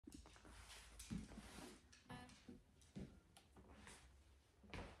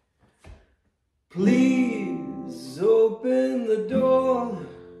Please open the door.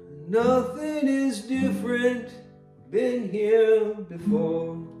 Nothing is different. Been here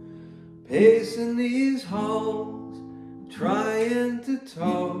before. Pacing these halls, trying to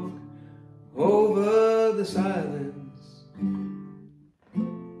talk over the silence.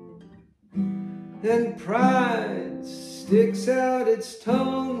 And pride sticks out its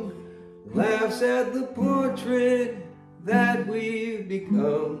tongue, laughs at the portrait that we've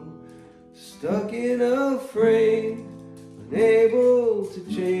become. Stuck in a frame, unable to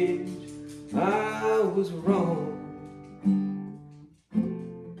change. I was wrong.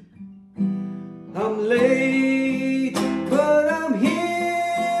 I'm late, but I'm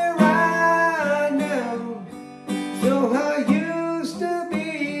here right now. So I used to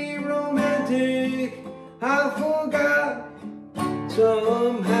be romantic, I forgot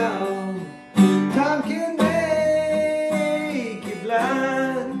somehow. Time can make you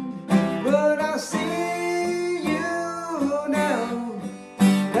blind, but I see you now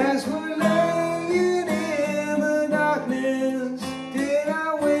as we're laying in the darkness. Did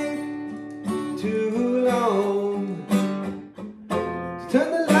I wait too long to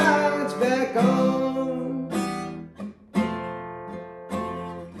turn the lights back on?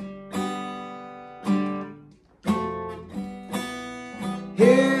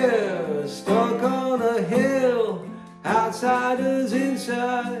 Here, stuck on a hill, outsiders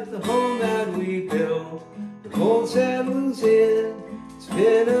inside the home that we built. The cold settles in. It's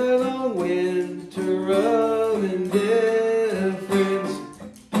been a long winter of indifference.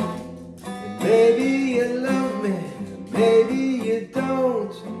 And maybe you love me, maybe you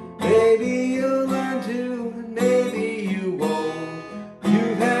don't. Maybe you'll learn to, and maybe you won't.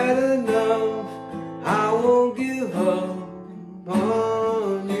 You've had enough, I won't give up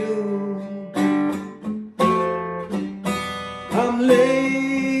on you. I'm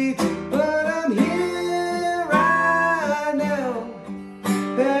late, but I'm here right now,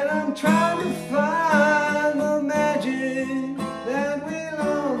 and I'm trying to find the magic that we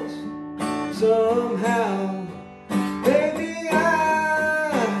lost somehow. Baby, I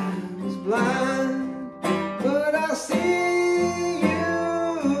was blind, but I see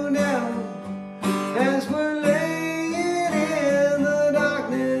you now as we're laying in the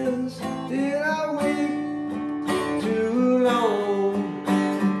darkness. Did I wait too long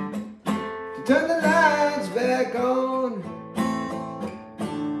to turn the lights back on?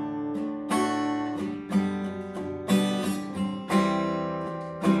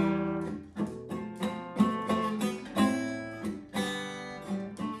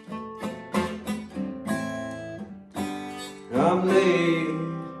 I'm late,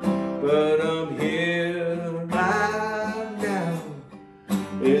 but I'm here right now.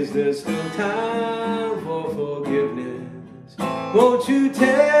 Is there still time for forgiveness? Won't you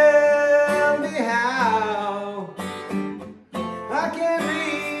tell me how? I can't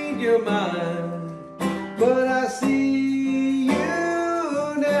read your mind, but I see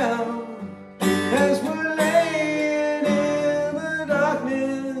you now as we're laying in the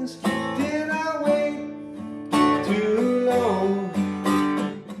darkness. Did I wait too long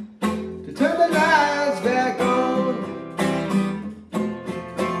to turn the lights back on?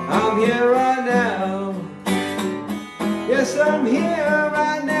 I'm here right now. Yes, I'm here.